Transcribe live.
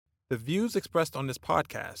The views expressed on this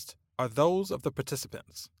podcast are those of the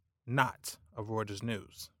participants, not of Reuters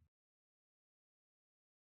News.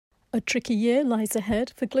 A tricky year lies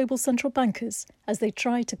ahead for global central bankers as they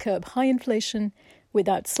try to curb high inflation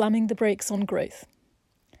without slamming the brakes on growth.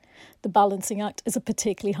 The balancing act is a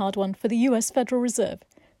particularly hard one for the US Federal Reserve,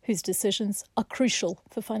 whose decisions are crucial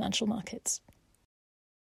for financial markets.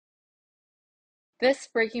 This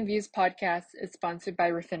Breaking Views podcast is sponsored by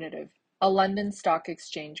Refinitiv, a London Stock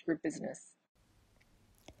Exchange group business.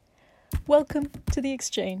 Welcome to The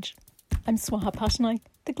Exchange. I'm Swaha Patnaik,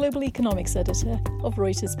 the Global Economics Editor of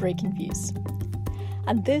Reuters Breaking Views.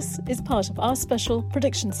 And this is part of our special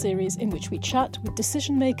prediction series in which we chat with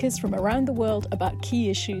decision makers from around the world about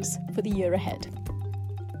key issues for the year ahead.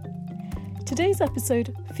 Today's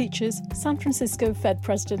episode features San Francisco Fed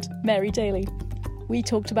President Mary Daly. We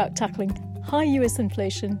talked about tackling high US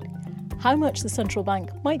inflation, how much the central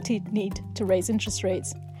bank might need to raise interest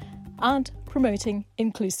rates, and promoting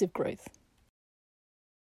inclusive growth.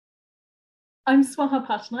 I'm Swaha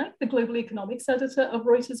Patnaik, the Global Economics Editor of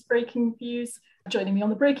Reuters Breaking Views. Joining me on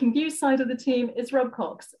the Breaking Views side of the team is Rob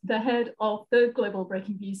Cox, the head of the Global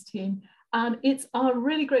Breaking Views team. And it's our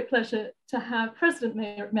really great pleasure to have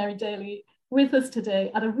President Mary Daly with us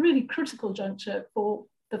today at a really critical juncture for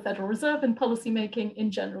the Federal Reserve and policymaking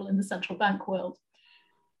in general in the central bank world.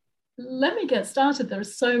 Let me get started. There are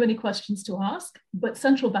so many questions to ask, but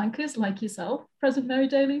central bankers like yourself, President Mary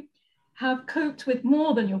Daly, have coped with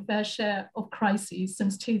more than your fair share of crises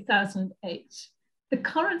since 2008. The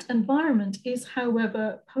current environment is,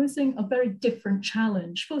 however, posing a very different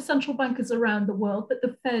challenge for central bankers around the world, but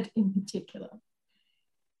the Fed in particular.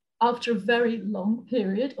 After a very long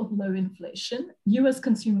period of low inflation, US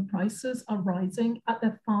consumer prices are rising at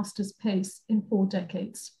their fastest pace in 4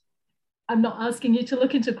 decades. I'm not asking you to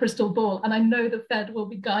look into a crystal ball, and I know the Fed will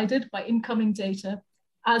be guided by incoming data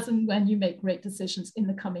as and when you make rate decisions in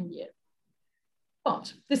the coming year.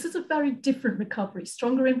 But this is a very different recovery,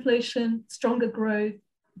 stronger inflation, stronger growth,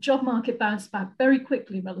 job market bounce back very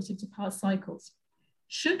quickly relative to past cycles.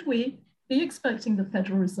 Should we be expecting the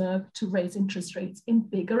Federal Reserve to raise interest rates in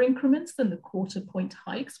bigger increments than the quarter-point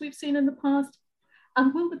hikes we've seen in the past?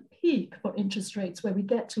 And will the peak for interest rates, where we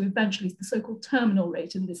get to eventually the so-called terminal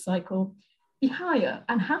rate in this cycle, be higher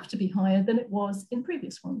and have to be higher than it was in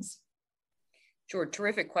previous ones? Sure,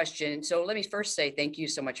 terrific question. So let me first say thank you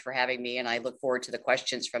so much for having me, and I look forward to the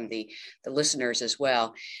questions from the listeners as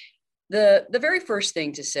well. The very first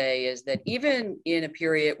thing to say is that even in a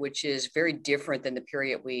period which is very different than the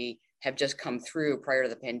period we have just come through prior to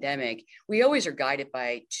the pandemic, we always are guided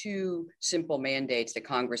by 2 simple mandates that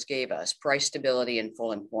Congress gave us: price stability and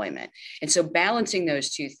full employment. And so balancing those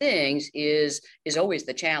 2 things is always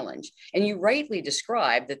the challenge. And you rightly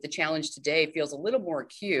described that the challenge today feels a little more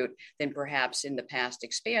acute than perhaps in the past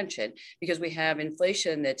expansion, because we have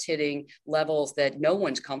inflation that's hitting levels that no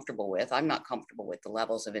one's comfortable with. I'm not comfortable with the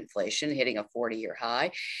levels of inflation hitting a 40-year high.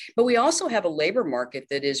 But we also have a labor market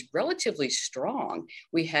that is relatively strong.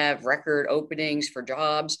 We have record openings for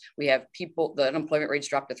jobs. We have the unemployment rates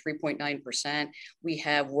dropped to 3.9%. We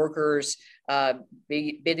have workers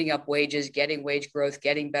bidding up wages, getting wage growth,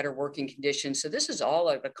 getting better working conditions. So this is all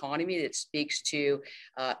an economy that speaks to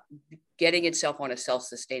getting itself on a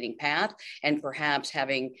self-sustaining path, and perhaps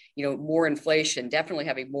having more inflation, definitely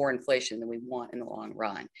having more inflation than we want in the long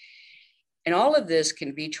run. And all of this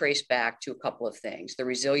can be traced back to a couple of things: the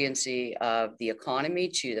resiliency of the economy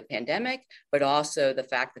to the pandemic, but also the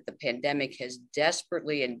fact that the pandemic has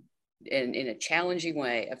desperately and in a challenging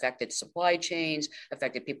way affected supply chains,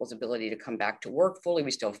 affected people's ability to come back to work fully. We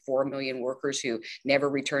still have 4 million workers who never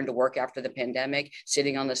returned to work after the pandemic,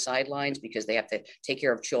 sitting on the sidelines because they have to take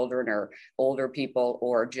care of children or older people,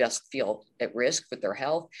 or just feel at risk with their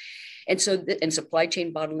health. And so supply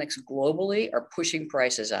chain bottlenecks globally are pushing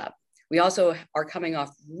prices up. We also are coming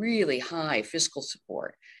off really high fiscal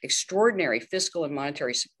support, extraordinary fiscal and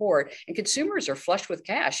monetary support, and consumers are flush with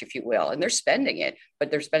cash, if you will, and they're spending it,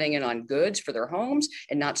 but they're spending it on goods for their homes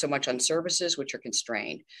and not so much on services, which are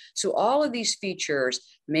constrained. So all of these features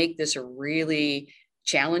make this a really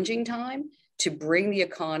challenging time to bring the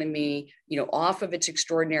economy, off of its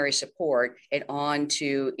extraordinary support and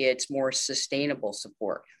onto its more sustainable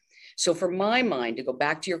support. So for my mind, to go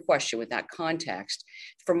back to your question with that context,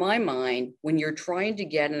 for my mind, when you're trying to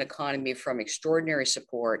get an economy from extraordinary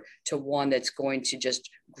support to one that's going to just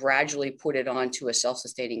gradually put it onto a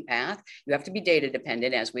self-sustaining path, you have to be data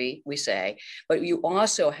dependent, as we say, but you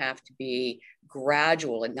also have to be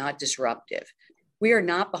gradual and not disruptive. We are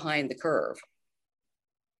not behind the curve.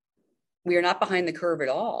 We are not behind the curve at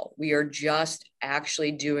all. We are just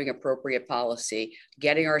actually doing appropriate policy,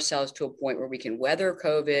 getting ourselves to a point where we can weather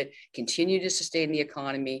COVID, continue to sustain the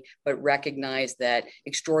economy, but recognize that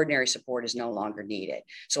extraordinary support is no longer needed.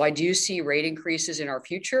 So I do see rate increases in our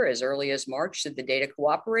future as early as March, should the data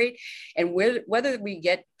cooperate. And whether we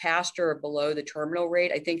get past or below the terminal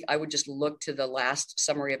rate, I think I would just look to the last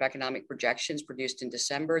summary of economic projections produced in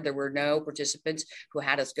December. There were no participants who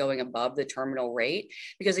had us going above the terminal rate,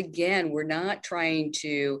 because again, we're not trying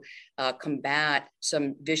to combat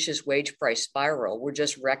some vicious wage price spiral. We're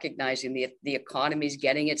just recognizing the economy is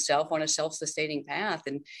getting itself on a self-sustaining path,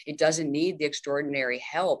 and it doesn't need the extraordinary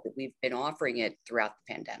help that we've been offering it throughout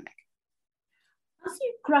the pandemic. As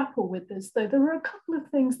you grapple with this, though, there are a couple of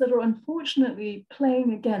things that are unfortunately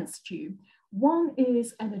playing against you. One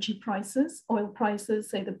is energy prices, oil prices.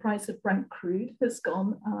 Say the price of Brent crude has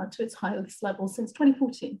gone to its highest level since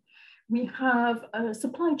 2014. We have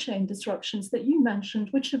supply chain disruptions that you mentioned,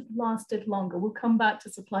 which have lasted longer. We'll come back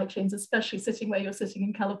to supply chains, especially sitting where you're sitting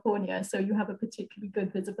in California, so you have a particularly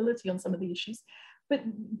good visibility on some of the issues. But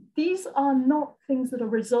these are not things that are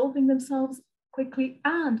resolving themselves quickly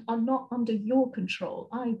and are not under your control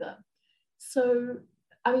either. So,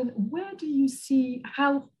 I mean, where do you see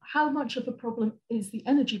how much of a problem is the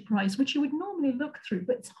energy price, which you would normally look through,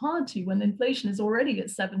 but it's hard to when inflation is already at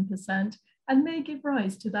 7%, and may give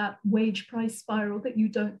rise to that wage price spiral that you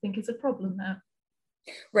don't think is a problem now?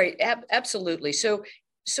 Right, absolutely. So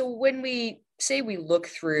when we say we look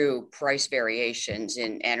through price variations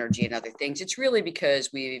in energy and other things, it's really because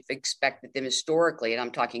we've expected them historically, and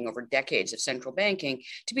I'm talking over decades of central banking,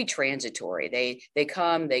 to be transitory. They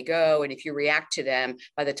come, they go, and if you react to them,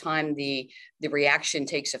 by the time the reaction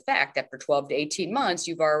takes effect after 12 to 18 months,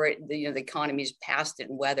 you've already, the economy's passed it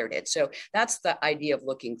and weathered it. So that's the idea of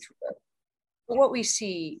looking through it. But what we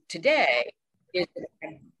see today is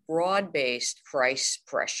broad-based price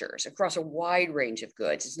pressures across a wide range of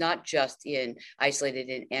goods. It's not just isolated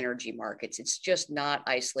in energy markets. It's just not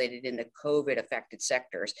isolated in the COVID-affected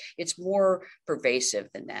sectors. It's more pervasive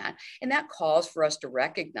than that. And that calls for us to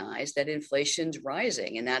recognize that inflation's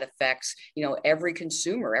rising, and that affects, every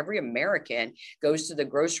consumer. Every American goes to the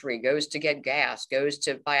grocery, goes to get gas, goes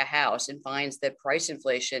to buy a house, and finds that price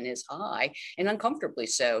inflation is high, and uncomfortably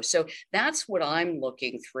so. So that's what I'm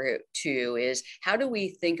looking through to, is how do we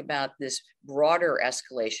think about this broader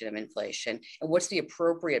escalation of inflation, and what's the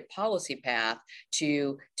appropriate policy path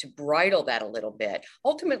to bridle that a little bit.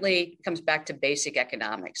 Ultimately, it comes back to basic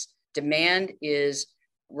economics. Demand is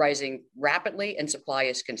rising rapidly and supply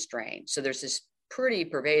is constrained. So there's this pretty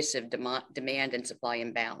pervasive demand and supply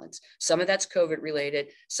imbalance. Some of that's COVID related.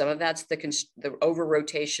 Some of that's the over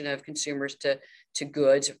rotation of consumers to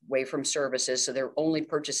goods away from services. So they're only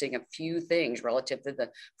purchasing a few things relative to the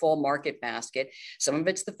full market basket. Some of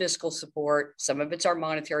it's the fiscal support. Some of it's our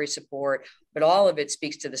monetary support, but all of it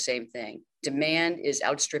speaks to the same thing. Demand is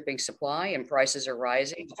outstripping supply and prices are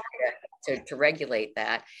rising to regulate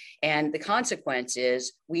that. And the consequence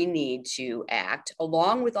is we need to act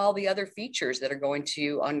along with all the other features that are going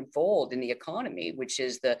to unfold in the economy, which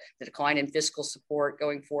is the decline in fiscal support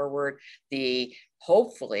going forward,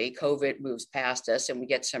 hopefully COVID moves past us and we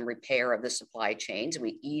get some repair of the supply chains and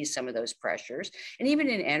we ease some of those pressures. And even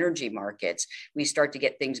in energy markets, we start to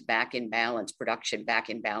get things back in balance, production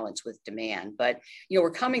back in balance with demand. But,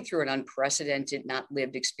 we're coming through an unprecedented, not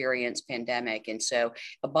lived experience pandemic. And so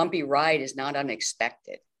a bumpy ride is not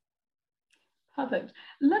unexpected. Perfect.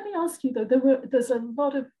 Let me ask you though, there's a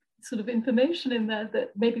lot of sort of information in there that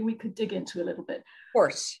maybe we could dig into a little bit. Of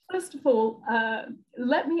course. First of all,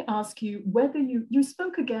 let me ask you whether you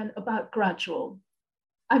spoke again about gradual.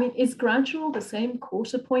 I mean, is gradual the same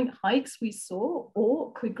quarter point hikes we saw,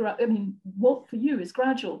 or what for you is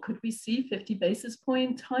gradual? Could we see 50 basis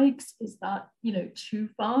point hikes? Is that, too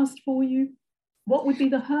fast for you? What would be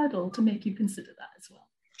the hurdle to make you consider that as well?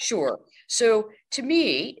 Sure. So to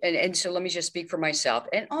me, and so let me just speak for myself,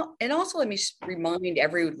 and also let me remind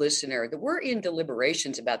every listener that we're in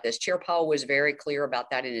deliberations about this. Chair Powell was very clear about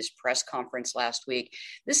that in his press conference last week.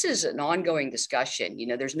 This is an ongoing discussion.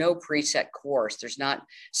 There's no preset course. There's not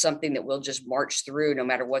something that we'll just march through no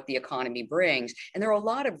matter what the economy brings. And there are a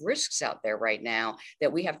lot of risks out there right now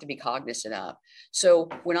that we have to be cognizant of. So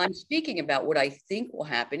when I'm speaking about what I think will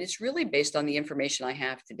happen, it's really based on the information I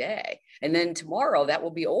have today. And then tomorrow, that will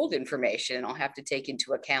be old information, and I'll have to take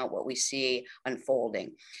into account what we see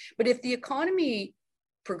unfolding. But if the economy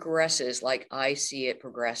progresses like I see it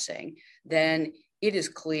progressing, then it is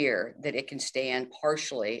clear that it can stand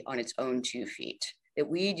partially on its own 2 feet. that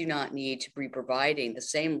we do not need to be providing the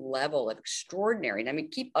same level of extraordinary, and I mean,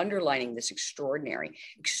 keep underlining this extraordinary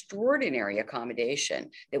accommodation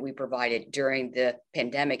that we provided during the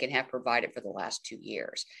pandemic and have provided for the last 2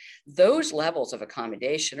 years. Those levels of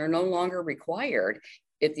accommodation are no longer required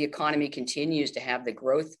if the economy continues to have the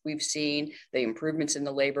growth we've seen, the improvements in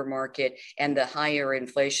the labor market, and the higher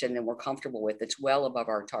inflation than we're comfortable with, that's well above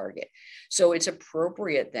our target. So it's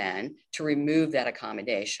appropriate then to remove that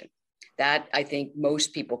accommodation. That I think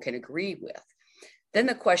most people can agree with. Then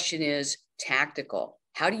the question is tactical.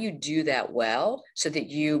 How do you do that well so that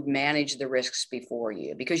you manage the risks before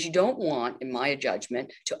you? Because you don't want, in my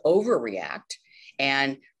judgment, to overreact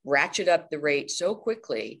and ratchet up the rate so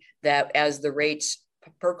quickly that as the rates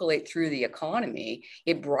percolate through the economy,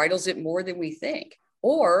 it bridles it more than we think.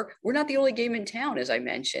 Or we're not the only game in town, as I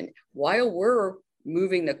mentioned. While we're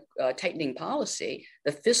moving the tightening policy,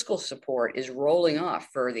 the fiscal support is rolling off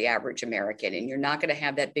for the average American, and you're not going to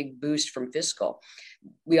have that big boost from fiscal.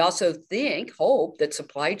 We also hope that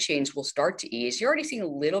supply chains will start to ease. You're already seeing a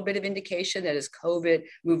little bit of indication that as COVID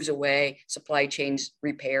moves away, supply chains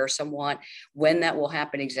repair somewhat. When that will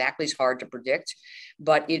happen exactly is hard to predict,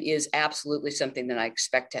 but it is absolutely something that I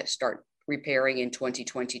expect to start repairing in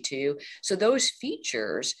 2022. So those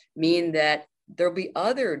features mean that there'll be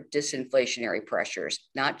other disinflationary pressures,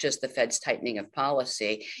 not just the Fed's tightening of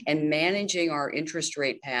policy, and managing our interest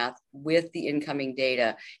rate path with the incoming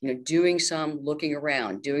data, doing some looking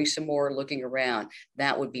around, doing some more looking around,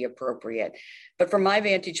 that would be appropriate. But from my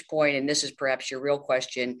vantage point, and this is perhaps your real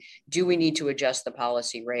question, do we need to adjust the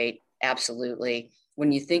policy rate? Absolutely.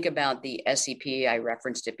 When you think about the SEP, I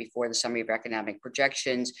referenced it before, the Summary of Economic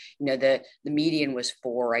Projections, the median was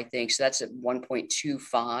 4, I think. So that's at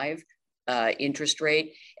 1.25 interest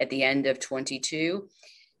rate at the end of 22.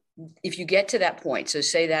 If you get to that point, so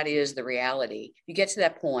say that is the reality, you get to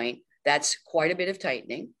that point, that's quite a bit of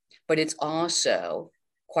tightening, but it's also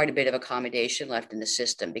quite a bit of accommodation left in the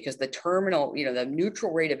system because the terminal, the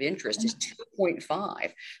neutral rate of interest is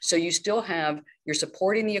 2.5. So you still you're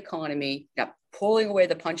supporting the economy, not pulling away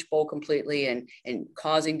the punch bowl completely and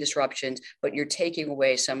causing disruptions, but you're taking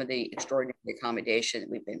away some of the extraordinary accommodation that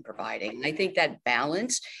we've been providing. And I think that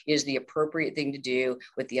balance is the appropriate thing to do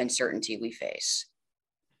with the uncertainty we face.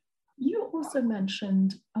 You also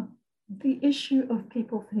mentioned the issue of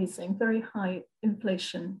people facing very high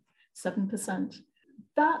inflation, 7%.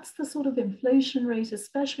 That's the sort of inflation rate,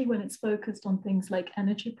 especially when it's focused on things like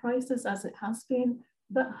energy prices, as it has been,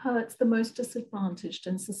 that hurts the most disadvantaged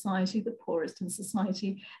in society, the poorest in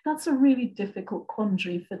society. That's a really difficult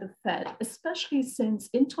quandary for the Fed, especially since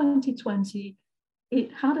in 2020,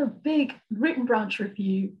 it had a big written branch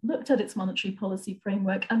review, looked at its monetary policy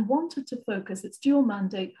framework, and wanted to focus its dual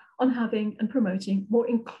mandate on having and promoting more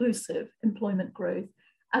inclusive employment growth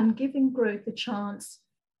and giving growth a chance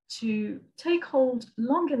to take hold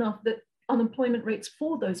long enough that unemployment rates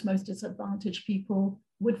for those most disadvantaged people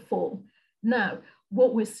would fall. Now,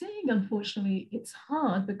 what we're seeing, unfortunately, it's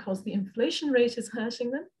hard because the inflation rate is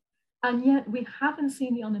hurting them, and yet we haven't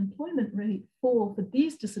seen the unemployment rate fall for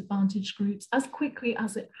these disadvantaged groups as quickly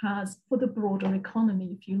as it has for the broader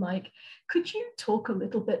economy, if you like. Could you talk a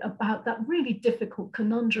little bit about that really difficult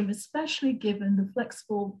conundrum, especially given the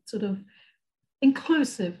flexible sort of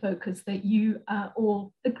inclusive focus that you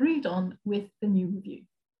all agreed on with the new review?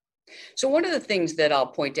 So one of the things that I'll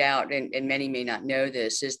point out, and many may not know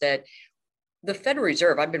this, is that the Federal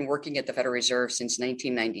Reserve, I've been working at the Federal Reserve since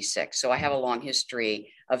 1996. So I have a long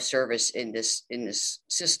history of service in this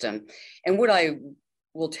system. And what I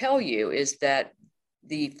will tell you is that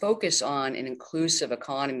the focus on an inclusive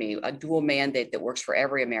economy, a dual mandate that works for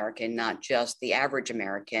every American, not just the average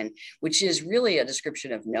American, which is really a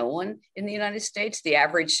description of no one in the United States. The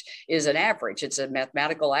average is an average. It's a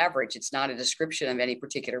mathematical average. It's not a description of any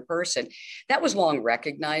particular person. That was long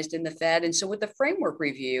recognized in the Fed. And so what the framework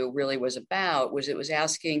review really was about was it was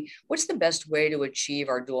asking, what's the best way to achieve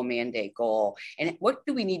our dual mandate goal? And what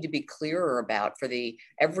do we need to be clearer about for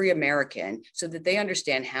every American so that they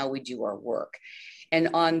understand how we do our work? And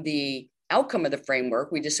on the outcome of the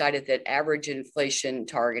framework, we decided that average inflation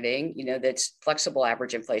targeting, that's flexible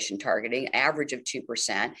average inflation targeting, average of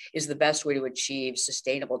 2% is the best way to achieve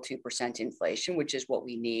sustainable 2% inflation, which is what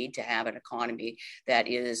we need to have an economy that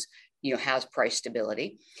is, has price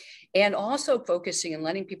stability. And also focusing and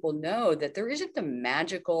letting people know that there isn't a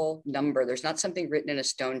magical number. There's not something written in a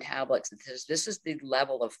stone tablet that says this is the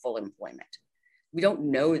level of full employment. We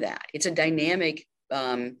don't know that. It's a dynamic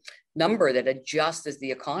number that adjusts as the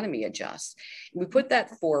economy adjusts. We put that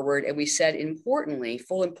forward and we said, importantly,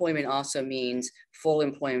 full employment also means full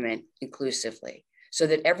employment inclusively. so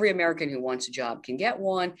that every American who wants a job can get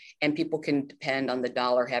one, and people can depend on the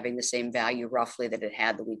dollar having the same value roughly that it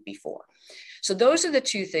had the week before. So those are the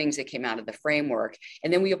two things that came out of the framework.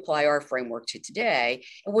 And then we apply our framework to today.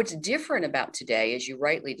 And what's different about today, as you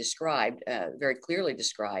rightly described, very clearly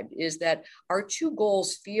described, is that our two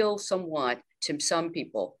goals feel somewhat to some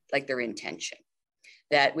people like they're in tension.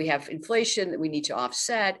 That we have inflation that we need to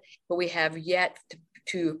offset, but we have yet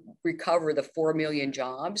to recover the 4 million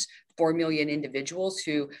jobs, 4 million individuals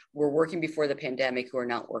who were working before the pandemic who are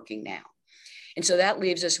not working now. And so that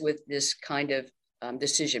leaves us with this kind of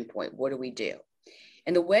decision point. What do we do?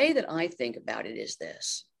 And the way that I think about it is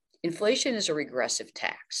this: inflation is a regressive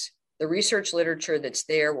tax. The research literature that's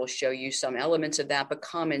there will show you some elements of that, but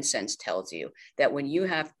common sense tells you that when you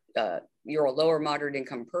have you're a lower moderate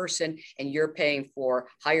income person and you're paying for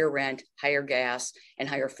higher rent, higher gas, and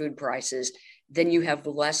higher food prices, then you have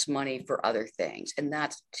less money for other things. And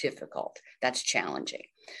that's difficult. That's challenging.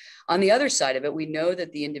 On the other side of it, we know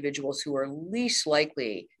that the individuals who are least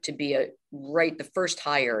likely to be the first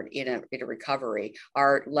hired in a recovery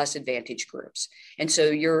are less advantaged groups. And so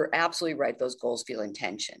you're absolutely right. Those goals feel in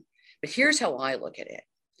tension. But here's how I look at it: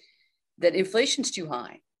 that inflation's too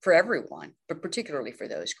high for everyone, but particularly for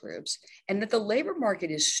those groups, and that the labor market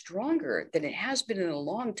is stronger than it has been in a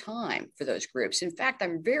long time for those groups. In fact,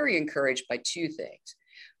 I'm very encouraged by two things.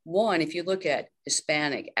 One, if you look at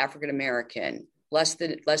Hispanic, African-American, less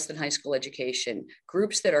than high school education,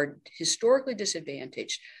 groups that are historically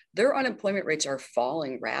disadvantaged, their unemployment rates are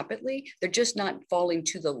falling rapidly. They're just not falling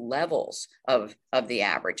to the levels of the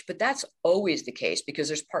average. But that's always the case because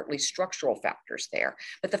there's partly structural factors there.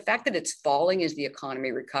 But the fact that it's falling as the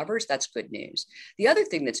economy recovers, that's good news. The other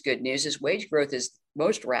thing that's good news is wage growth is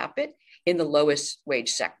most rapid in the lowest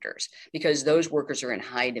wage sectors because those workers are in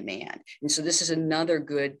high demand. And so this is another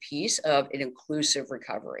good piece of an inclusive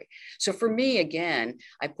recovery. So for me, again,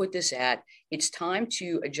 I put this at, it's time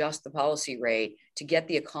to adjust the policy rate to get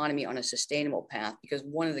the economy on a sustainable path, because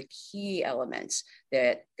one of the key elements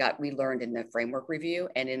that we learned in the framework review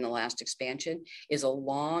and in the last expansion is a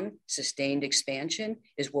long sustained expansion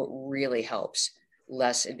is what really helps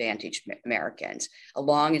less advantaged Americans. A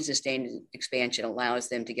long and sustained expansion allows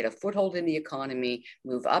them to get a foothold in the economy,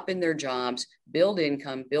 move up in their jobs, build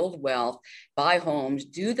income, build wealth, buy homes,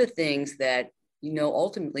 do the things that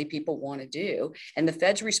ultimately people want to do. And the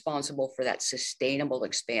Fed's responsible for that sustainable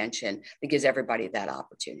expansion that gives everybody that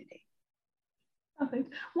opportunity.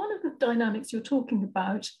 Perfect. One of the dynamics you're talking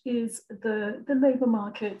about is the labor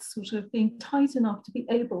market sort of being tight enough to be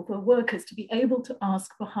able for workers to be able to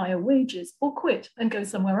ask for higher wages or quit and go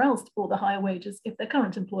somewhere else for the higher wages if their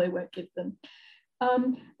current employer won't give them.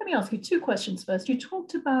 Let me ask you two questions first. You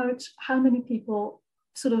talked about how many people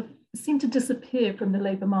sort of seem to disappear from the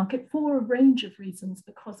labor market for a range of reasons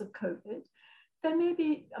because of COVID. There may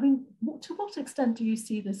be, to what extent do you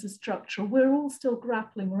see this as structural? We're all still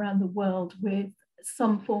grappling around the world with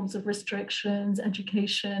some forms of restrictions,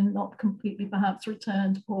 education not completely perhaps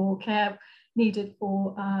returned, or care needed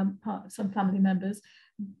for some family members.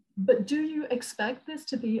 But do you expect this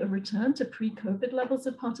to be a return to pre-COVID levels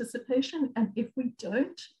of participation? And if we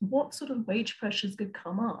don't, what sort of wage pressures could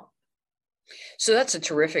come up? So that's a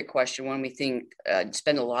terrific question, one we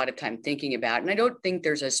spend a lot of time thinking about. And I don't think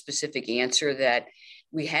there's a specific answer that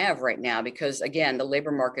we have right now because, again, the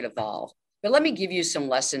labor market evolved. But let me give you some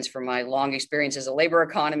lessons from my long experience as a labor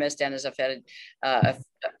economist and as a Fed,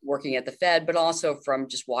 working at the Fed, but also from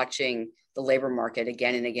just watching the labor market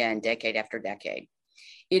again and again, decade after decade.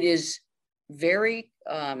 It is very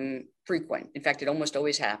frequent. In fact, it almost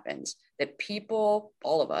always happens that people,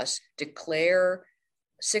 all of us, declare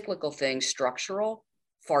cyclical things structural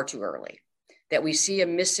far too early. That we see a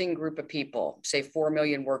missing group of people, say 4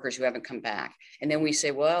 million workers who haven't come back. And then we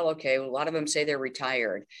say, well, okay, a lot of them say they're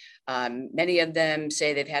retired. Many of them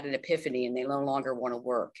say they've had an epiphany and they no longer want to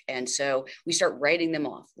work. And so we start writing them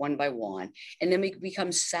off one by one. And then we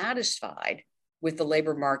become satisfied with the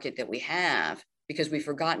labor market that we have because we've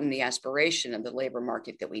forgotten the aspiration of the labor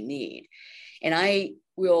market that we need. And I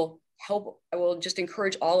will just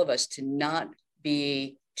encourage all of us to not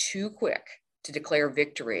be too quick to declare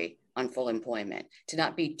victory on full employment, to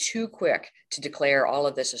not be too quick to declare all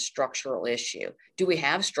of this a structural issue. Do we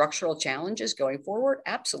have structural challenges going forward?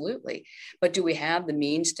 Absolutely. But do we have the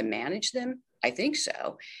means to manage them? I think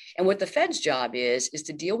so. And what the Fed's job is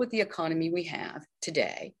to deal with the economy we have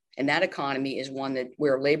today. And that economy is one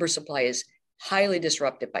where labor supply is highly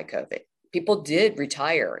disrupted by COVID. People did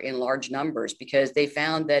retire in large numbers because they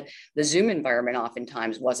found that the Zoom environment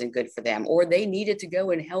oftentimes wasn't good for them, or they needed to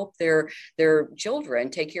go and help their children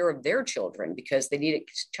take care of their children because they needed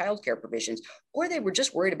childcare provisions, or they were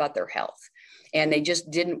just worried about their health. and they just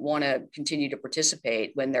didn't want to continue to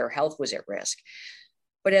participate when their health was at risk.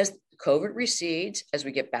 But as COVID recedes, as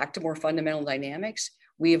we get back to more fundamental dynamics,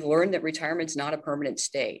 we've learned that retirement's not a permanent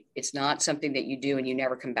state. It's not something that you do and you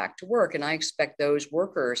never come back to work. And I expect those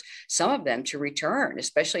workers, some of them, to return,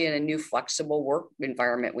 especially in a new flexible work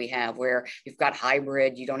environment we have, where you've got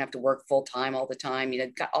hybrid, you don't have to work full time all the time.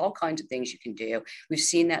 You've got all kinds of things you can do. We've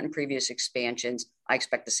seen that in previous expansions. I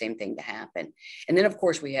expect the same thing to happen. And then, of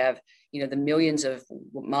course, we have the millions of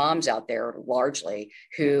moms out there, largely,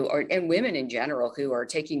 who are, and women in general, who are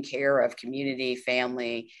taking care of community,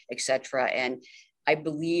 family, et cetera. And I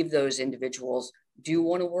believe those individuals do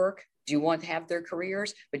want to work, do want to have their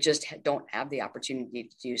careers, but just don't have the opportunity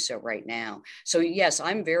to do so right now. So yes,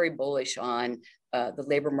 I'm very bullish on the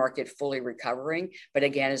labor market fully recovering. But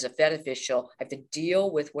again, as a Fed official, I have to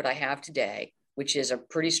deal with what I have today, which is a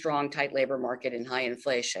pretty strong, tight labor market and high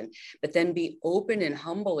inflation, but then be open and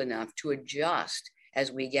humble enough to adjust as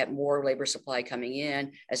we get more labor supply coming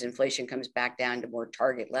in, as inflation comes back down to more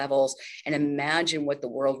target levels, and imagine what the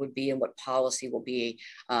world would be and what policy will be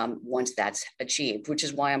once that's achieved, which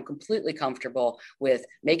is why I'm completely comfortable with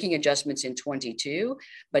making adjustments in 22,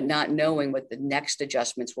 but not knowing what the next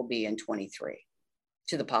adjustments will be in 23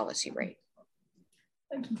 to the policy rate.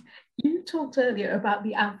 Thank you. You talked earlier about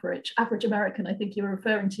the average American, I think you were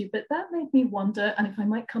referring to, but that made me wonder, and if I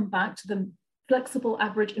might come back to the flexible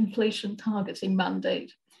average inflation targeting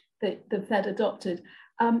mandate that the Fed adopted.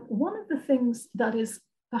 One of the things that is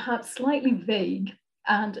perhaps slightly vague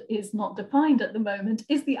and is not defined at the moment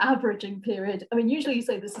is the averaging period. I mean, usually you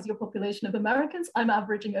say this is your population of Americans, I'm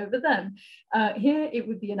averaging over them. Here it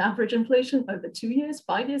would be an average inflation over 2 years,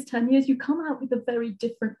 5 years, 10 years. You come out with a very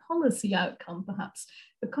different policy outcome, perhaps,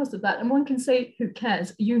 because of that. And one can say, who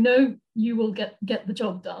cares? You know you will get the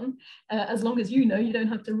job done, as long as you know you don't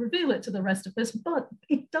have to reveal it to the rest of us. But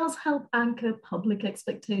it does help anchor public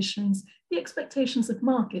expectations, the expectations of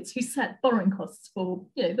markets who set borrowing costs for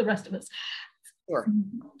the rest of us. Sure.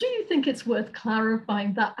 Do you think it's worth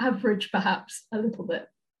clarifying that average perhaps a little bit?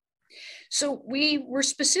 So we were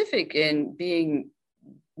specific in being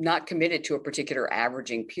not committed to a particular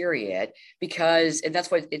averaging period because, and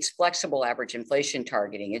that's why it's flexible average inflation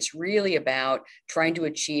targeting. It's really about trying to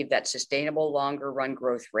achieve that sustainable longer run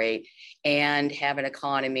growth rate and have an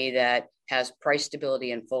economy that has price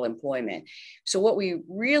stability and full employment. So what we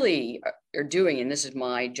really are doing, and this is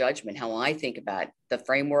my judgment, how I think about the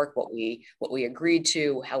framework, what we agreed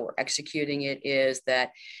to, how we're executing it, is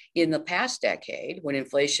that in the past decade, when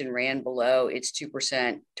inflation ran below its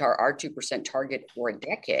 2%, our 2% target for a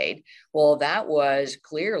decade, well, that was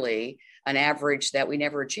clearly an average that we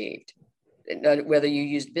never achieved, whether you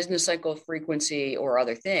used business cycle frequency or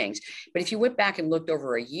other things. But if you went back and looked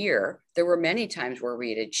over a year, there were many times where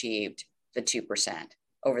we had achieved the 2%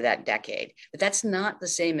 over that decade. But that's not the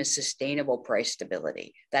same as sustainable price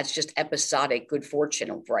stability. That's just episodic good fortune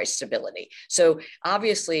of price stability. So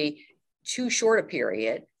obviously, too short a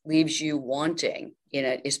period leaves you wanting,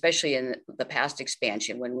 especially in the past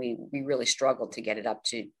expansion when we really struggled to get it up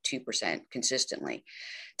to 2% consistently.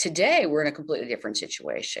 Today, we're in a completely different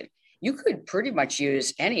situation. You could pretty much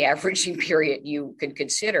use any averaging period you could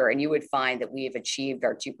consider, and you would find that we have achieved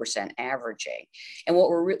our 2% averaging. And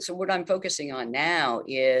what I'm focusing on now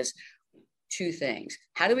is two things.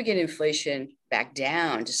 How do we get inflation back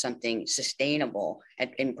down to something sustainable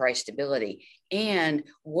in price stability? And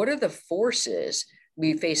what are the forces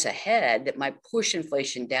we face ahead that might push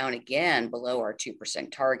inflation down again below our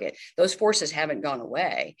 2% target? Those forces haven't gone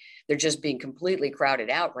away. They're just being completely crowded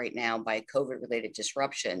out right now by COVID-related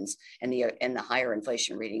disruptions and the higher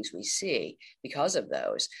inflation readings we see because of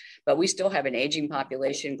those. But we still have an aging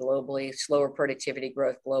population globally, slower productivity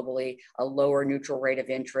growth globally, a lower neutral rate of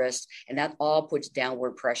interest, and that all puts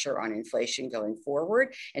downward pressure on inflation going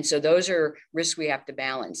forward. And so those are risks we have to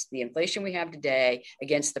balance. The inflation we have today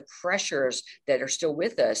against the pressures that are still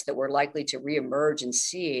with us that we're likely to reemerge and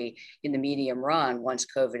see in the medium run once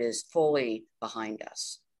COVID is fully behind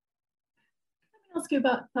us. Let me ask you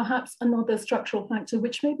about perhaps another structural factor,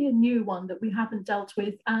 which may be a new one that we haven't dealt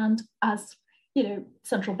with, and as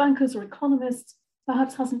central bankers or economists,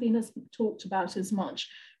 perhaps hasn't been as talked about as much,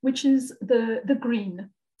 which is the green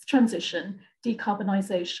transition,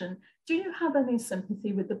 decarbonisation. Do you have any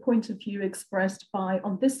sympathy with the point of view expressed by,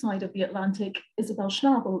 on this side of the Atlantic, Isabel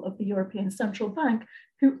Schnabel of the European Central Bank,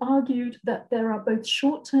 who argued that there are both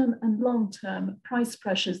short-term and long-term price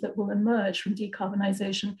pressures that will emerge from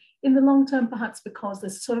decarbonisation? In the long term, perhaps because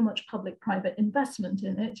there's so much public-private investment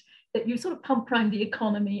in it, that you sort of pump prime the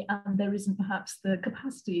economy and there isn't perhaps the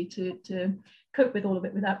capacity to cope with all of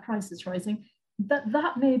it without prices rising.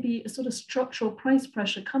 that may be a sort of structural price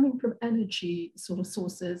pressure coming from energy sort of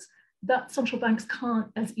sources that central banks can't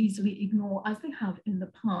as easily ignore as they have in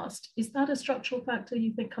the past. Is that a structural factor,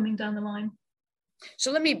 you think, coming down the line?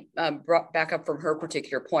 So let me back up from her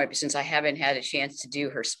particular point, since I haven't had a chance to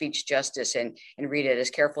do her speech justice and read it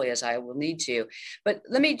as carefully as I will need to. But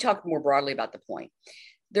let me talk more broadly about the point.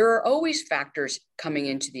 There are always factors coming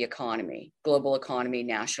into the economy, global economy,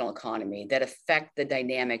 national economy, that affect the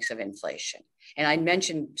dynamics of inflation. And I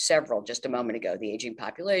mentioned several just a moment ago: the aging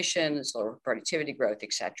population, slower productivity growth,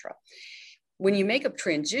 et cetera. When you make a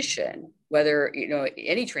transition, whether,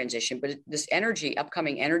 any transition, but this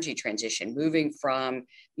upcoming energy transition, moving from,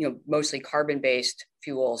 mostly carbon-based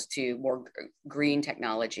fuels to more green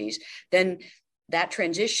technologies, then that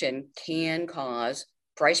transition can cause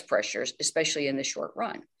price pressures, especially in the short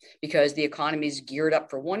run, because the economy is geared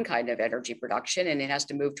up for one kind of energy production and it has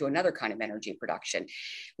to move to another kind of energy production.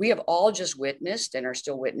 We have all just witnessed and are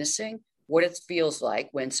still witnessing what it feels like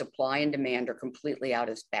when supply and demand are completely out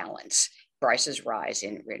of balance. Prices rise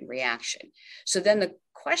in reaction. So then the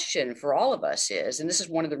question for all of us is, and this is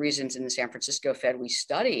one of the reasons in the San Francisco Fed we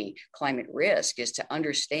study climate risk, is to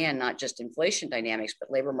understand not just inflation dynamics, but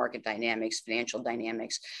labor market dynamics, financial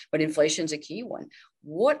dynamics, but inflation's a key one.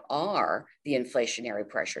 What are the inflationary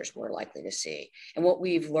pressures we're likely to see? And what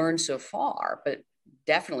we've learned so far, but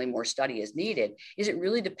definitely more study is needed, is it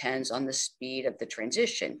really depends on the speed of the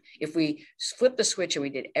transition. If we flip the switch and we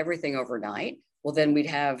did everything overnight, well, then we'd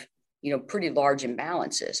have pretty large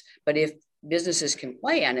imbalances. But if businesses can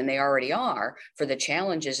plan, and they already are, for the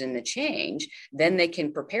challenges and the change, then they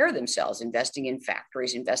can prepare themselves, investing in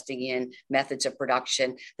factories, investing in methods of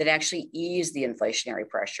production that actually ease the inflationary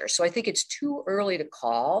pressure. So I think it's too early to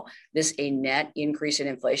call this a net increase in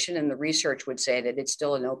inflation. And the research would say that it's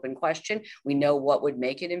still an open question. We know what would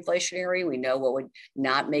make it inflationary. We know what would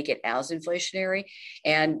not make it as inflationary.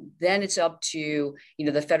 And then it's up to,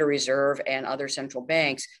 the Federal Reserve and other central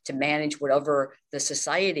banks to manage whatever the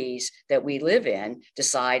societies that we live in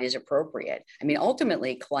decide is appropriate. I mean,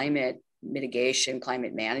 ultimately, climate mitigation,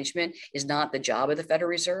 climate management is not the job of the Federal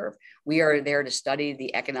Reserve. We are there to study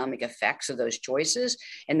the economic effects of those choices.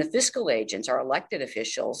 And the fiscal agents, our elected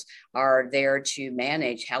officials, are there to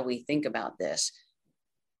manage how we think about this.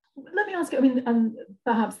 Let me ask you, and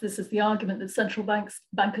perhaps this is the argument that central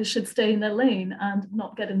bankers should stay in their lane and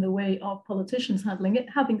not get in the way of politicians handling it.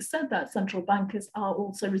 Having said that, central bankers are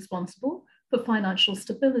also responsible for financial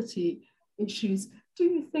stability issues. Do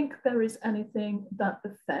you think there is anything that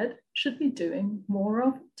the Fed should be doing more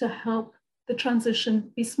of to help the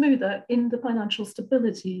transition be smoother in the financial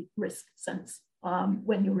stability risk sense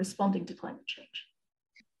when you're responding to climate change?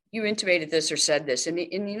 You intimated this or said this. In the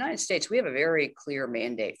United States, we have a very clear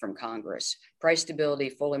mandate from Congress: price stability,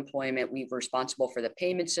 full employment. We're responsible for the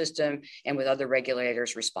payment system, and with other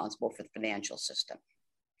regulators responsible for the financial system.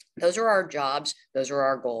 Those are our jobs. Those are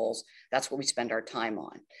our goals. That's what we spend our time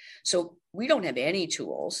on. So we don't have any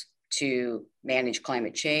tools to manage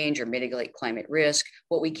climate change or mitigate climate risk.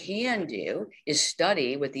 What we can do is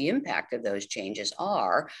study what the impact of those changes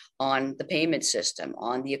are on the payment system,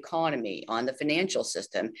 on the economy, on the financial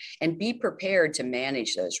system, and be prepared to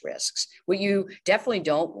manage those risks. What you definitely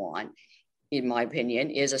don't want, in my opinion,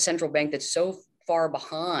 is a central bank that's so far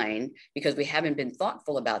behind because we haven't been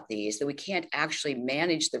thoughtful about these that we can't actually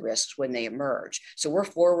manage the risks when they emerge. So we're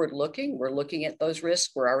forward looking. We're looking at those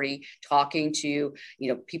risks. We're already talking to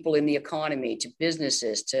people in the economy, to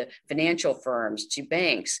businesses, to financial firms, to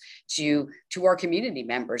banks, to our community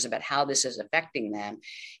members about how this is affecting them.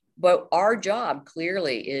 But our job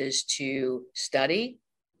clearly is to study,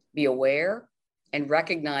 be aware, and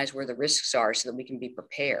recognize where the risks are so that we can be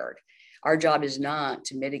prepared. Our job is not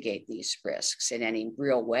to mitigate these risks in any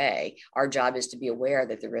real way. Our job is to be aware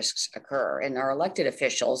that the risks occur. And our elected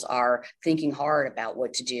officials are thinking hard about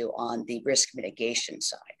what to do on the risk mitigation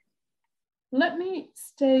side. Let me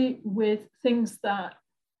stay with things that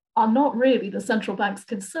are not really the central bank's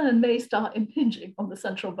concern, may start impinging on the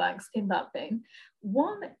central banks in that vein.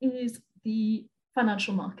 One is the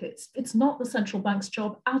financial markets. It's not the central bank's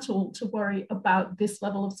job at all to worry about this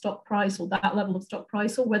level of stock price or that level of stock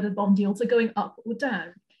price, or whether bond yields are going up or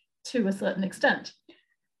down to a certain extent.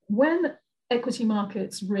 When equity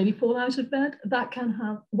markets really fall out of bed, that can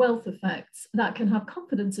have wealth effects, that can have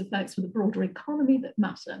confidence effects for the broader economy that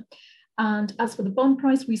matter. And as for the bond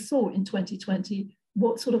price, we saw in 2020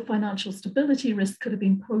 what sort of financial stability risk could have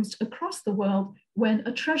been posed across the world when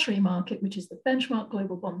a treasury market, which is the benchmark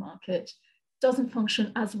global bond market, doesn't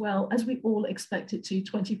function as well as we all expect it to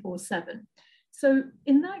 24/7. So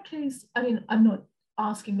in that case, I'm not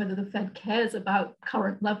asking whether the Fed cares about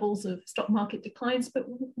current levels of stock market declines, but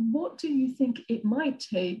what do you think it might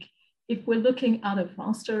take if we're looking at a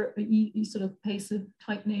faster sort of pace of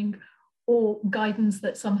tightening or guidance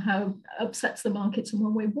that somehow upsets the markets in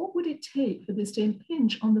one way? What would it take for this to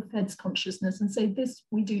impinge on the Fed's consciousness and say, this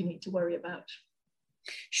we do need to worry about?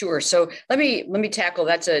 Sure. So let me tackle,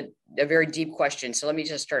 that's a very deep question. So let me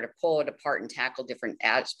just start to pull it apart and tackle different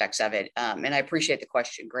aspects of it. And I appreciate the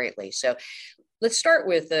question greatly. So let's start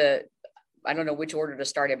with I don't know which order to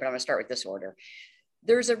start in, but I'm going to start with this order.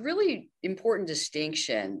 There's a really important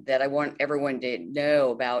distinction that I want everyone to know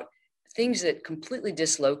about things that completely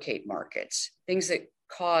dislocate markets, things that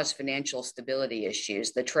cause financial stability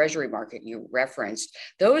issues. The Treasury market you referenced,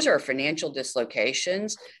 those are financial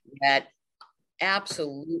dislocations that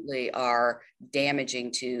absolutely are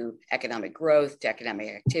damaging to economic growth, to economic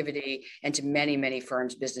activity, and to many, many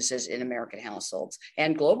firms, businesses in American households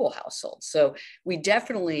and global households. So we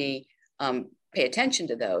definitely pay attention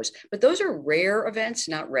to those, but those are rare events,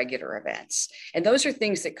 not regular events. And those are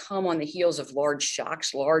things that come on the heels of large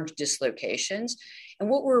shocks, large dislocations. And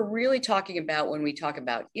what we're really talking about when we talk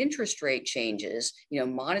about interest rate changes,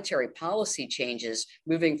 monetary policy changes,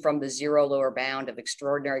 moving from the zero lower bound of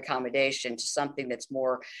extraordinary accommodation to something that's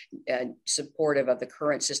more supportive of the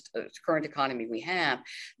current system, current economy we have,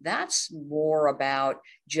 that's more about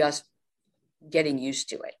just getting used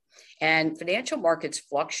to it. And financial markets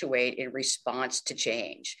fluctuate in response to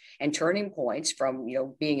change, and turning points from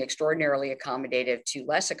being extraordinarily accommodative to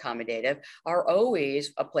less accommodative are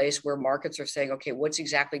always a place where markets are saying, okay, what's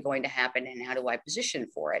exactly going to happen and how do I position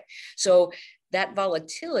for it? So that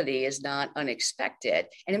volatility is not unexpected.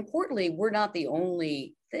 And importantly, we're not the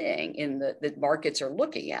only thing in the markets are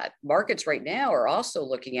looking at. Markets right now are also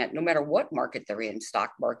looking at, no matter what market they're in,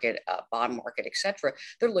 stock market, bond market, et cetera,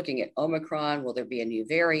 they're looking at Omicron. Will there be a new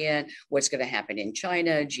variant? What's going to happen in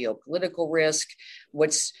China? Geopolitical risk?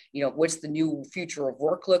 What's the new future of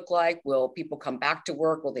work look like? Will people come back to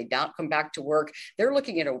work? Will they not come back to work? They're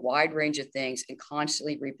looking at a wide range of things and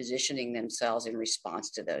constantly repositioning themselves in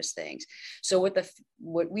response to those things. So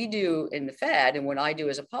what we do in the Fed, and what I do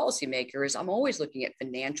as a policymaker, is I'm always looking at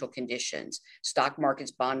financial conditions, stock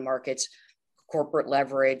markets, bond markets, corporate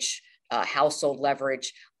leverage, household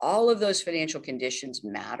leverage. All of those financial conditions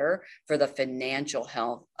matter for the financial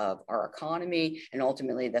health of our economy and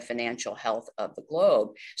ultimately the financial health of the globe.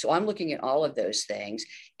 So I'm looking at all of those things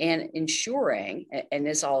and ensuring, and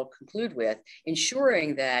this I'll conclude with,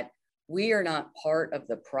 ensuring that we are not part of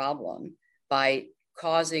the problem by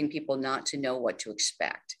causing people not to know what to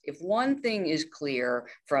expect. If one thing is clear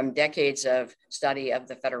from decades of study of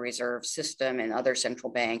the Federal Reserve System and other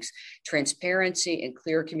central banks, transparency and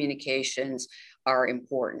clear communications are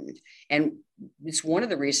important. And it's one of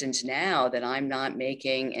the reasons now that I'm not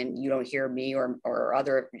making, and you don't hear me or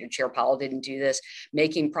other, Chair Powell didn't do this,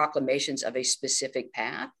 making proclamations of a specific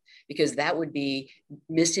path, because that would be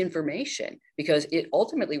misinformation, because it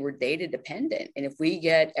ultimately we're data dependent. And if we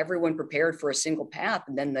get everyone prepared for a single path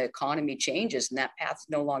and then the economy changes and that path's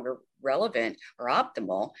no longer relevant or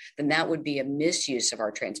optimal, then that would be a misuse of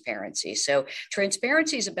our transparency. So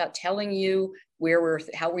transparency is about telling you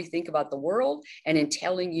how we think about the world and in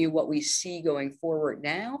telling you what we see going forward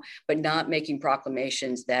now, but not making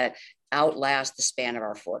proclamations that outlast the span of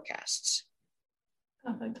our forecasts.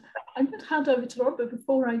 Perfect. I'm going to hand over to Rob, but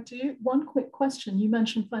before I do, one quick question. You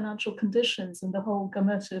mentioned financial conditions and the whole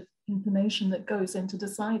gamut of information that goes into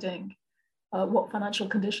deciding what financial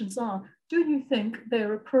conditions are. Do you think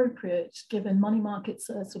they're appropriate, given money markets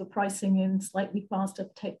are sort of pricing in slightly faster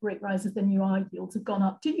rate rises than yields have gone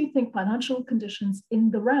up? Do you think financial conditions in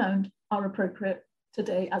the round are appropriate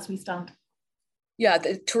today as we stand? Yeah,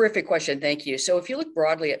 terrific question. Thank you. So if you look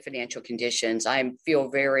broadly at financial conditions, I feel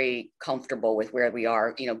very comfortable with where we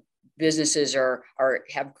are. Businesses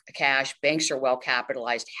have cash, banks are well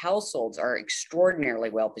capitalized, households are extraordinarily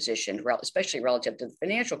well positioned, especially relative to the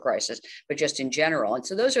financial crisis, but just in general. And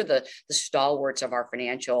so those are the stalwarts of our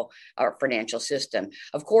financial system.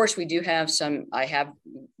 Of course, we do have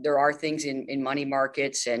there are things in money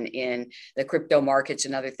markets and in the crypto markets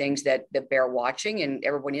and other things that bear watching, and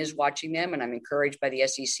everyone is watching them. And I'm encouraged by the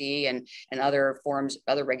SEC and other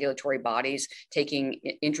regulatory bodies taking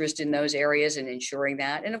interest in those areas and ensuring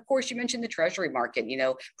that. And of course, you mentioned the Treasury market,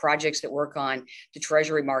 projects that work on the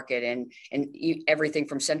Treasury market and everything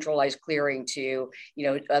from centralized clearing to,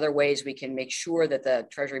 other ways we can make sure that the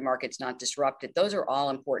Treasury market's not disrupted. Those are all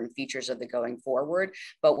important features of the going forward.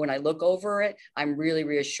 But when I look over it, I'm really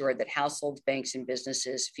reassured that households, banks, and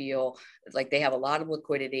businesses feel like they have a lot of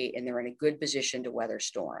liquidity and they're in a good position to weather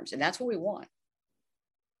storms. And that's what we want.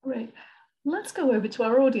 Great. Let's go over to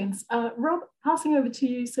our audience. Rob, passing over to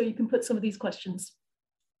you so you can put some of these questions.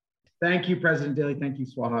 Thank you, President Daly. Thank you,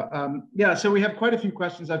 Swaha. So we have quite a few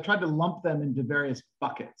questions. I've tried to lump them into various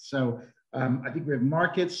buckets. So I think we have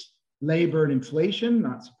markets, labor, and inflation,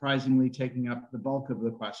 not surprisingly taking up the bulk of the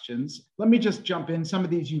questions. Let me just jump in. Some of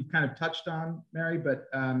these you've kind of touched on, Mary, but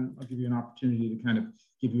I'll give you an opportunity to kind of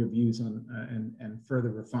give your views on and further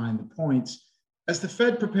refine the points. As the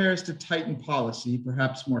Fed prepares to tighten policy,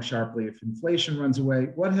 perhaps more sharply if inflation runs away,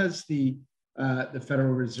 what has the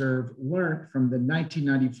Federal Reserve learned from the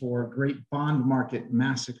 1994 Great Bond Market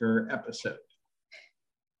Massacre episode?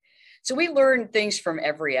 So we learn things from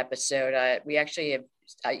every episode. We actually have,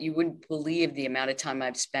 you wouldn't believe the amount of time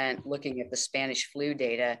I've spent looking at the Spanish flu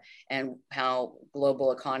data and how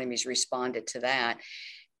global economies responded to that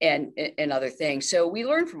and other things. So we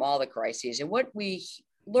learn from all the crises. And what we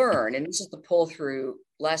learn, and this is the pull-through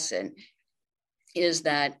lesson, is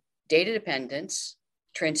that data dependence,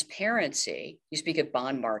 transparency, you speak of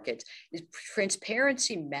bond markets,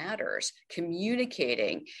 transparency matters,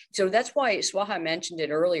 communicating. So that's why Swaha mentioned it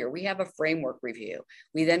earlier. We have a framework review.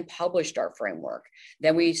 We then published our framework.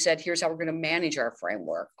 Then we said, here's how we're going to manage our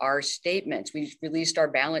framework, our statements. We released our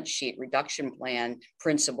balance sheet reduction plan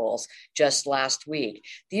principles just last week.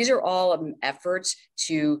 These are all efforts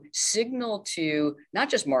to signal to not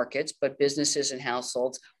just markets, but businesses and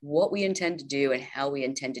households what we intend to do and how we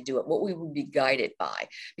intend to do it, what we will be guided by.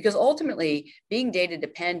 Because ultimately, being data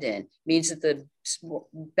dependent means that the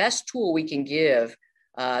best tool we can give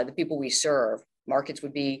the people we serve, markets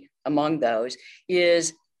would be among those,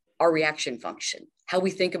 is our reaction function, how we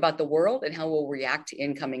think about the world and how we'll react to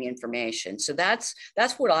incoming information. So that's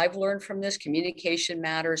what I've learned from this. Communication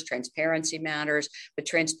matters, transparency matters, but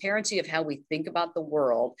transparency of how we think about the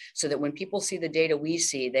world so that when people see the data we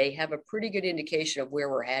see, they have a pretty good indication of where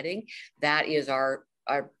we're heading. That is our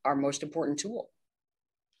most important tool.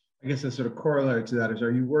 I guess a sort of corollary to that is,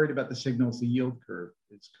 are you worried about the signals the yield curve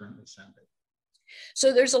is currently sending?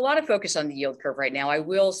 So there's a lot of focus on the yield curve right now. I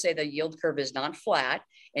will say the yield curve is not flat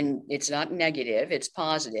and it's not negative, it's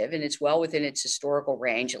positive, and it's well within its historical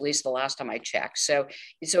range, at least the last time I checked. So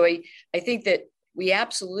I think that we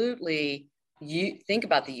absolutely think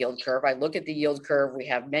about the yield curve. I look at the yield curve. We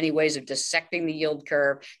have many ways of dissecting the yield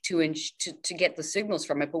curve to get the signals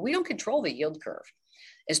from it, but we don't control the yield curve.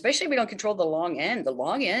 Especially if we don't control the long end. The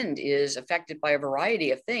long end is affected by a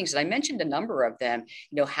variety of things. And I mentioned a number of them,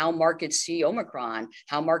 how markets see Omicron,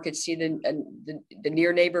 how markets see the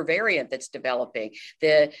near neighbor variant that's developing,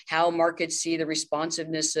 how markets see the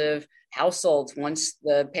responsiveness of households once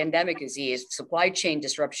the pandemic is eased, supply chain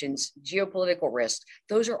disruptions, geopolitical risk.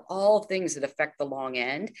 Those are all things that affect the long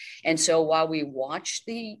end. And so while we watch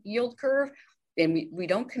the yield curve, and we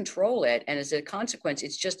don't control it. And as a consequence,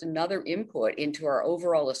 it's just another input into our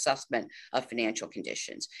overall assessment of financial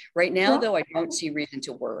conditions. Right now, though, I don't see reason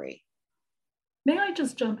to worry. May I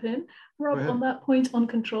just jump in, Rob, on that point on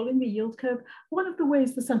controlling the yield curve? One of the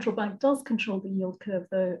ways the central bank does control the yield curve,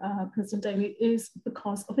 though, President Daly, is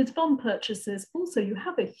because of its bond purchases. Also, you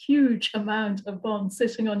have a huge amount of bonds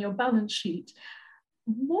sitting on your balance sheet.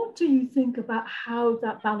 What do you think about how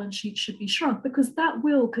that balance sheet should be shrunk? Because that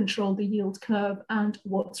will control the yield curve and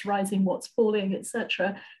what's rising, what's falling,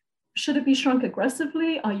 etc. Should it be shrunk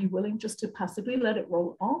aggressively? Are you willing just to passively let it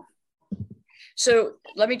roll off? So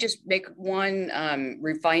let me just make one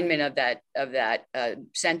refinement of that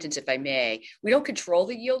sentence, if I may. We don't control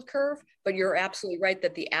the yield curve, but you're absolutely right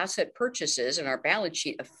that the asset purchases in our balance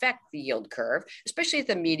sheet affect the yield curve, especially at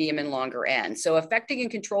the medium and longer end. So affecting and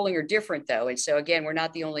controlling are different, though. And so again, we're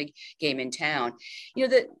not the only game in town.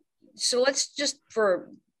 So let's just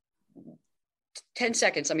for 10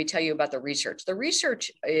 seconds, let me tell you about the research. The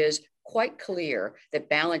research is quite clear that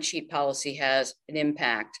balance sheet policy has an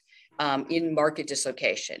impact in market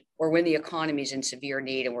dislocation, or when the economy is in severe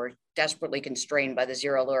need and we're desperately constrained by the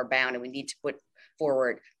zero lower bound and we need to put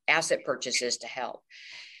forward asset purchases to help.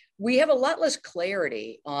 We have a lot less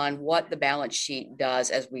clarity on what the balance sheet does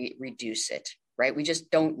as we reduce it. Right? We just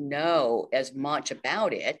don't know as much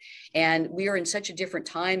about it. And we are in such a different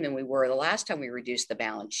time than we were the last time we reduced the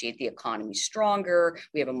balance sheet. The economy's stronger.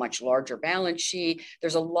 We have a much larger balance sheet.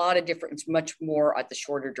 There's a lot of different, it's much more at the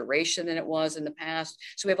shorter duration than it was in the past.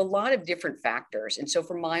 So we have a lot of different factors. And so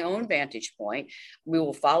from my own vantage point, we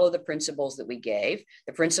will follow the principles that we gave.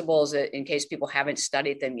 The principles, in case people haven't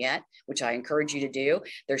studied them yet, which I encourage you to do,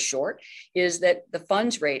 they're short, is that the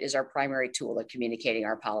funds rate is our primary tool of communicating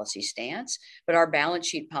our policy stance. But our balance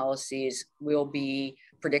sheet policies will be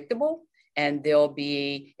predictable, and they'll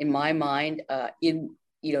be, in my mind, there'll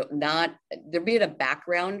be in a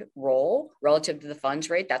background role relative to the funds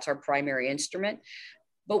rate. That's our primary instrument.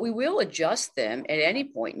 but we will adjust them at any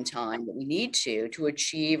point in time that we need to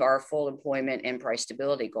achieve our full employment and price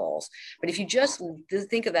stability goals. But if you just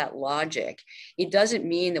think of that logic, it doesn't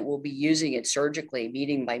mean that we'll be using it surgically,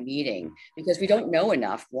 meeting by meeting, because we don't know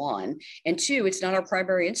enough, one, and two, it's not our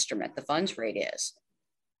primary instrument. The funds rate is.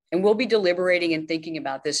 And we'll be deliberating and thinking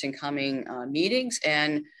about this in coming meetings.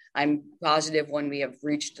 And I'm positive when we have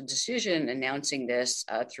reached a decision announcing this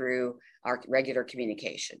through our regular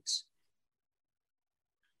communications.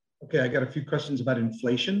 Okay, I got a few questions about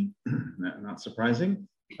inflation, not surprising.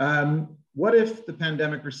 What if the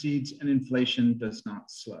pandemic recedes and inflation does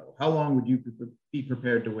not slow? How long would you be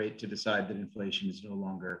prepared to wait to decide that inflation is no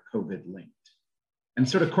longer COVID linked? And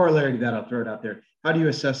sort of corollary to that, I'll throw it out there. How do you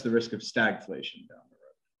assess the risk of stagflation down the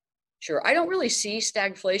road? Sure. I don't really see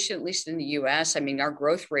stagflation, at least in the US. I mean, our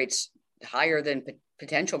growth rate's higher than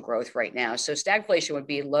potential growth right now. So stagflation would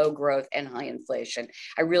be low growth and high inflation.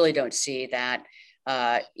 I really don't see that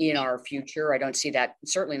in our future. I don't see that,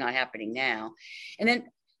 certainly not happening now. And then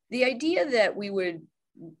the idea that we would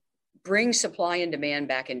bring supply and demand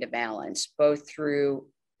back into balance, both through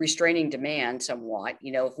restraining demand somewhat.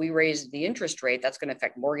 If we raise the interest rate, that's going to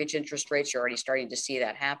affect mortgage interest rates. You're already starting to see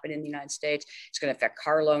that happen in the United States. It's going to affect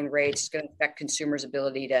car loan rates. It's going to affect consumers'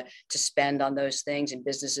 ability to spend on those things and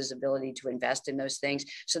businesses' ability to invest in those things.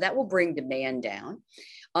 So that will bring demand down.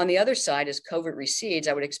 On the other side, as COVID recedes,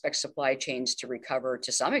 I would expect supply chains to recover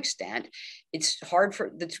to some extent. It's hard for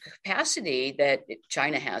the capacity that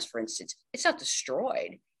China has, for instance. It's not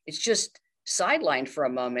destroyed. It's just sidelined for a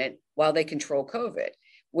moment while they control COVID.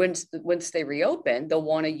 Once they reopen, they'll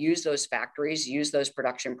want to use those factories, use those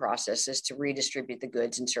production processes to redistribute the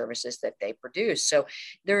goods and services that they produce. So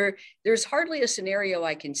there's hardly a scenario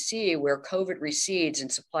I can see where COVID recedes and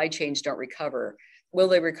supply chains don't recover. Will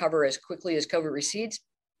they recover as quickly as COVID recedes?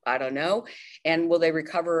 I don't know. And will they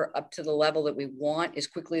recover up to the level that we want as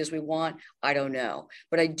quickly as we want? I don't know.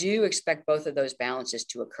 But I do expect both of those balances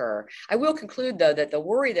to occur. I will conclude, though, that the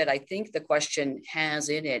worry that I think the question has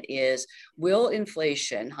in it is, will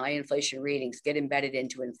inflation, high inflation readings, get embedded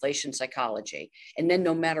into inflation psychology? And then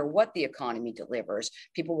no matter what the economy delivers,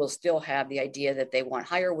 people will still have the idea that they want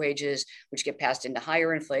higher wages, which get passed into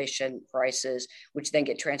higher inflation prices, which then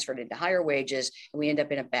get transferred into higher wages, and we end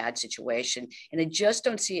up in a bad situation. And I just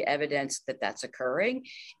don't see evidence that that's occurring,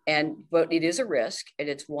 but it is a risk, and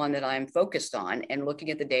it's one that I'm focused on and looking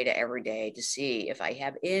at the data every day to see if I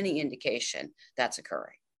have any indication that's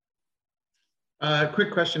occurring.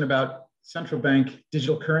 Quick question about central bank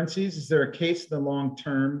digital currencies. Is there a case in the long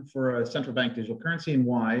term for a central bank digital currency, and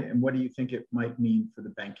why? And what do you think it might mean for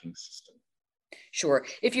the banking system? Sure.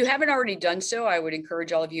 If you haven't already done so, I would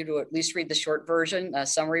encourage all of you to at least read the short version,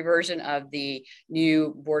 summary version of the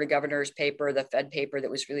new Board of Governors paper, the Fed paper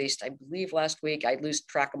that was released, I believe, last week. I lose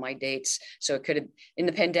track of my dates. So it could have, in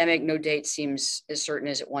the pandemic, no date seems as certain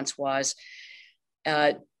as it once was.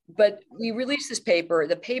 But we released this paper.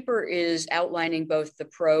 The paper is outlining both the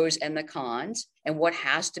pros and the cons and what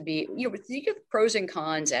has to be, think of pros and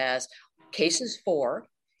cons as cases for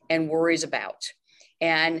and worries about.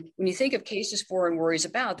 And when you think of cases for and worries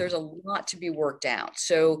about, there's a lot to be worked out.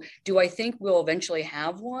 So do I think we'll eventually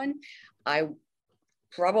have one?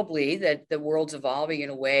 Probably that the world's evolving in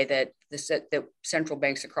a way that that central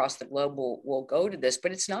banks across the globe will go to this,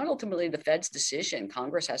 but it's not ultimately the Fed's decision.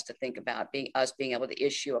 Congress has to think about being able to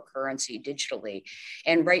issue a currency digitally.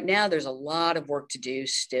 And right now there's a lot of work to do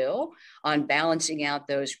still on balancing out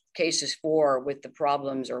those cases for with the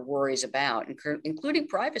problems or worries about, including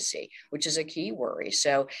privacy, which is a key worry.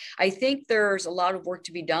 So I think there's a lot of work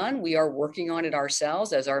to be done. We are working on it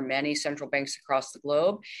ourselves, as are many central banks across the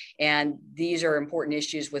globe. And these are important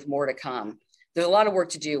issues with more to come. There's a lot of work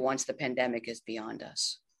to do once the pandemic is beyond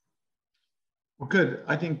us. Well, good.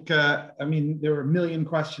 I think, there are a million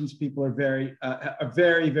questions. People are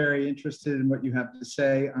very, very interested in what you have to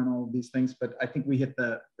say on all of these things, but I think we hit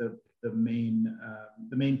the main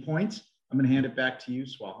points. I'm going to hand it back to you,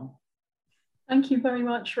 Swaha. Thank you very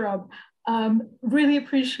much, Rob. Really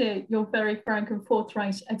appreciate your very frank and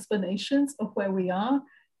forthright explanations of where we are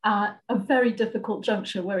at a very difficult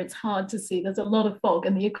juncture where it's hard to see. There's a lot of fog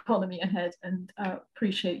in the economy ahead, and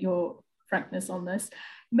appreciate your frankness on this.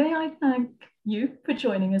 May I thank you for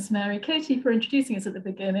joining us, Mary, Katie for introducing us at the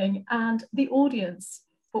beginning, and the audience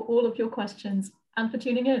for all of your questions and for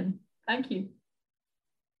tuning in. Thank you.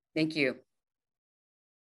 Thank you.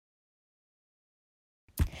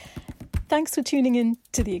 Thanks for tuning in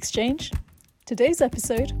to The Exchange. Today's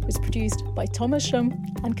episode was produced by Thomas Shum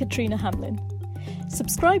and Katrina Hamlin.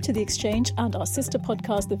 Subscribe to The Exchange and our sister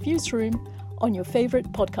podcast, The Views Room, on your favourite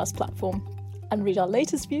podcast platform, and read our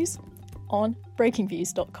latest views on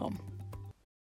breakingviews.com.